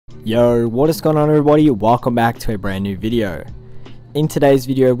Yo, what is going on everybody? Welcome back to a brand new video. In today's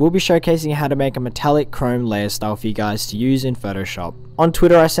video, we'll be showcasing how to make a metallic chrome layer style for you guys to use in Photoshop. On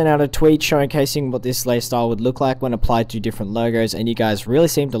Twitter, I sent out a tweet showcasing what this layer style would look like when applied to different logos, and you guys really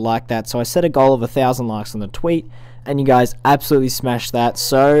seemed to like that, so I set a goal of 1,000 likes on the tweet, and you guys absolutely smashed that.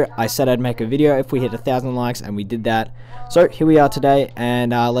 So I said I'd make a video if we hit 1,000 likes, and we did that. So here we are today,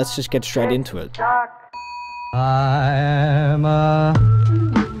 and let's just get straight into it. I am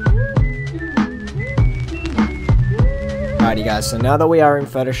Alrighty guys, so now that we are in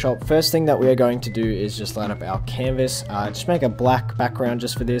Photoshop, first thing that we are going to do is just light up our canvas. Just make a black background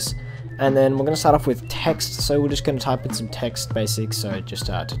just for this, and then we're going to start off with text. So we're just going to type in some text basics, so just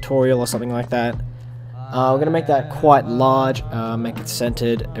a tutorial or something like that. We're going to make that quite large, make it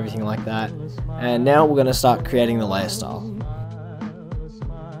centered, everything like that. And now we're going to start creating the layer style.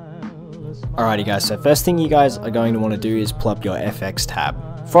 Alrighty guys, so first thing you guys are going to want to do is pull up your FX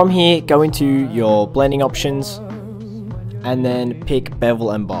tab. From here, go into your blending options, and then pick Bevel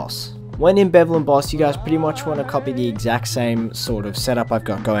and Boss. When in Bevel and Boss, you guys pretty much want to copy the exact same sort of setup I've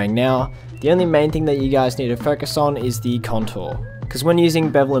got going now. The only main thing that you guys need to focus on is the contour. Because when using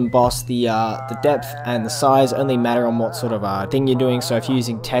Bevel and Boss, the depth and the size only matter on what sort of thing you're doing. So if you're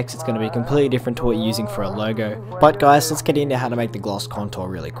using text, it's going to be completely different to what you're using for a logo. But guys, let's get into how to make the gloss contour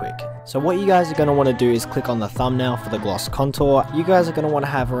really quick. So what you guys are going to want to do is click on the thumbnail for the gloss contour. You guys are going to want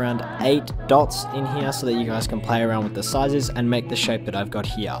to have around 8 dots in here so that you guys can play around with the sizes and make the shape that I've got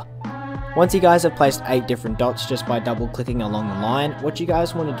here. Once you guys have placed 8 different dots just by double clicking along the line, what you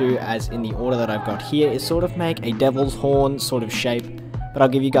guys want to do, as in the order that I've got here, is sort of make a devil's horn sort of shape, but I'll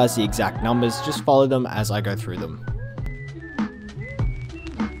give you guys the exact numbers, just follow them as I go through them.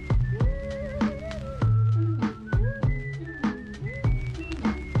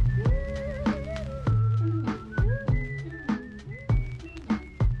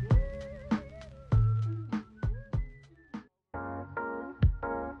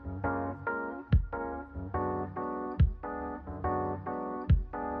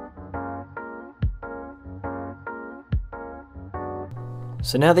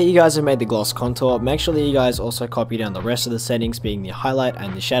 So now that you guys have made the gloss contour, make sure that you guys also copy down the rest of the settings, being the highlight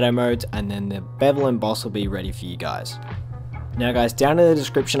and the shadow modes, and then the bevel and boss will be ready for you guys. Now guys, down in the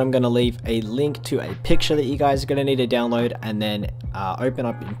description I'm going to leave a link to a picture that you guys are going to need to download and then open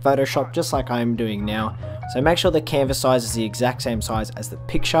up in Photoshop, just like I'm doing now. So make sure the canvas size is the exact same size as the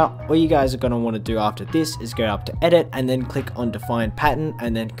picture. What you guys are going to want to do after this is go up to edit and then click on define pattern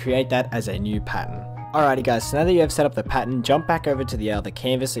and then create that as a new pattern. Alrighty guys, so now that you have set up the pattern, jump back over to the other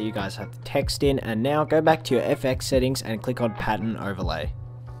canvas that you guys have the text in, and now go back to your FX settings and click on pattern overlay.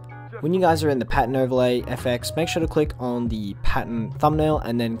 When you guys are in the pattern overlay FX, make sure to click on the pattern thumbnail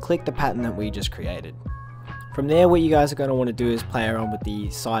and then click the pattern that we just created. From there, what you guys are going to want to do is play around with the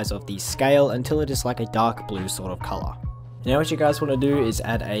size of the scale until it is like a dark blue sort of color. Now what you guys want to do is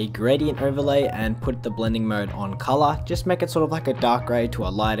add a gradient overlay and put the blending mode on color. Just make it sort of like a dark gray to a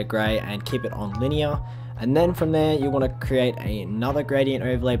lighter gray and keep it on linear. And then from there you want to create another gradient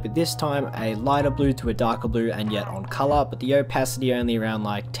overlay, but this time a lighter blue to a darker blue and yet on color, but the opacity only around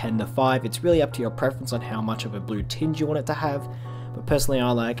like 10:5. It's really up to your preference on how much of a blue tinge you want it to have, but personally I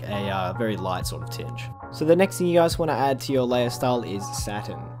like a very light sort of tinge. So the next thing you guys want to add to your layer style is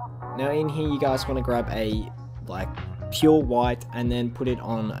satin. Now in here you guys want to grab a pure white and then put it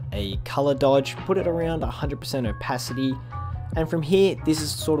on a color dodge, put it around 100% opacity, and from here this is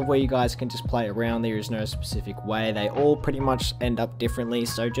sort of where you guys can just play around. There is no specific way, they all pretty much end up differently,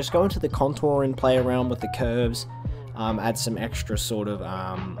 so just go into the contour and play around with the curves, add some extra sort of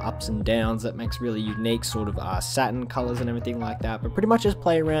ups and downs that makes really unique sort of satin colors and everything like that, but pretty much just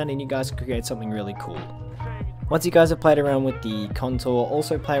play around and you guys can create something really cool. Once you guys have played around with the contour,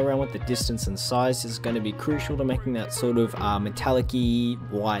 also play around with the distance and size. This is going to be crucial to making that sort of metallic-y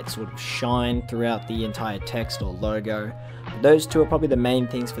white sort of shine throughout the entire text or logo. Those two are probably the main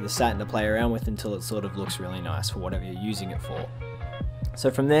things for the satin to play around with until it sort of looks really nice for whatever you're using it for. So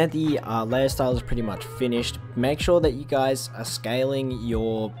from there, the layer style is pretty much finished. Make sure that you guys are scaling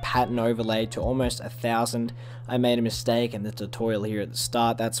your pattern overlay to almost 1,000. I made a mistake in the tutorial here at the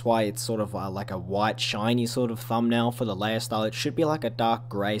start. That's why it's sort of like a white shiny sort of thumbnail for the layer style. It should be like a dark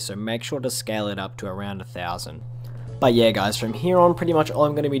gray, so make sure to scale it up to around 1,000. But yeah guys, from here on pretty much all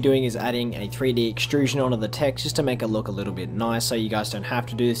I'm going to be doing is adding a 3D extrusion onto the text just to make it look a little bit nice, so you guys don't have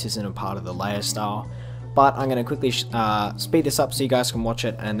to do this. Isn't a part of the layer style. But I'm going to quickly speed this up so you guys can watch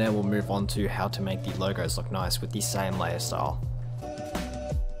it, and then we'll move on to how to make the logos look nice with the same layer style.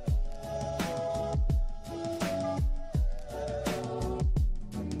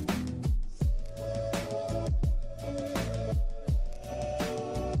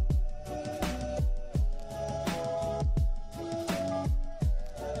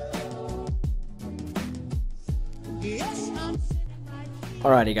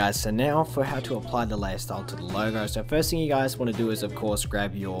 Alrighty guys, so now for how to apply the layer style to the logo. So first thing you guys want to do is of course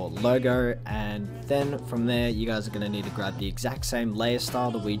grab your logo, and then from there you guys are going to need to grab the exact same layer style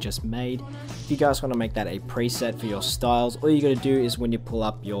that we just made. If you guys want to make that a preset for your styles, all you got to do is when you pull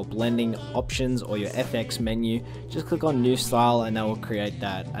up your blending options or your FX menu, just click on new style and that will create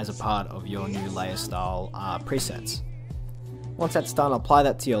that as a part of your new layer style presets. Once that's done, apply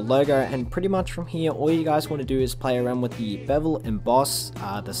that to your logo, and pretty much from here all you guys want to do is play around with the bevel, emboss,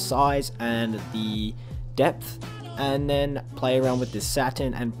 the size and the depth, and then play around with the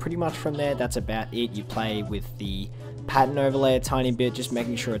satin, and pretty much from there that's about it. You play with the pattern overlay a tiny bit, just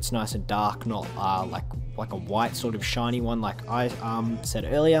making sure it's nice and dark, not like a white sort of shiny one like I said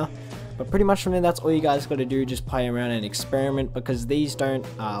earlier. But pretty much from there, that's all you guys got to do, just play around and experiment, because these don't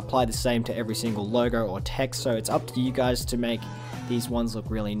apply the same to every single logo or text, so it's up to you guys to make these ones look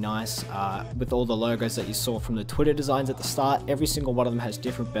really nice. With all the logos that you saw from the Twitter designs at the start, every single one of them has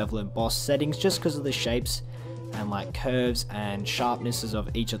different bevel and emboss settings just because of the shapes and like curves and sharpnesses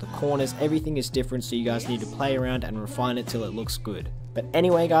of each of the corners. Everything is different, so you guys need to play around and refine it till it looks good. But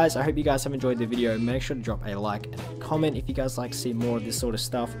anyway guys, I hope you guys have enjoyed the video. Make sure to drop a like and a comment if you guys like to see more of this sort of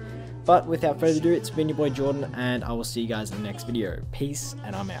stuff. But without further ado, it's been your boy Jordan, and I will see you guys in the next video. Peace,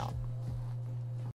 and I'm out.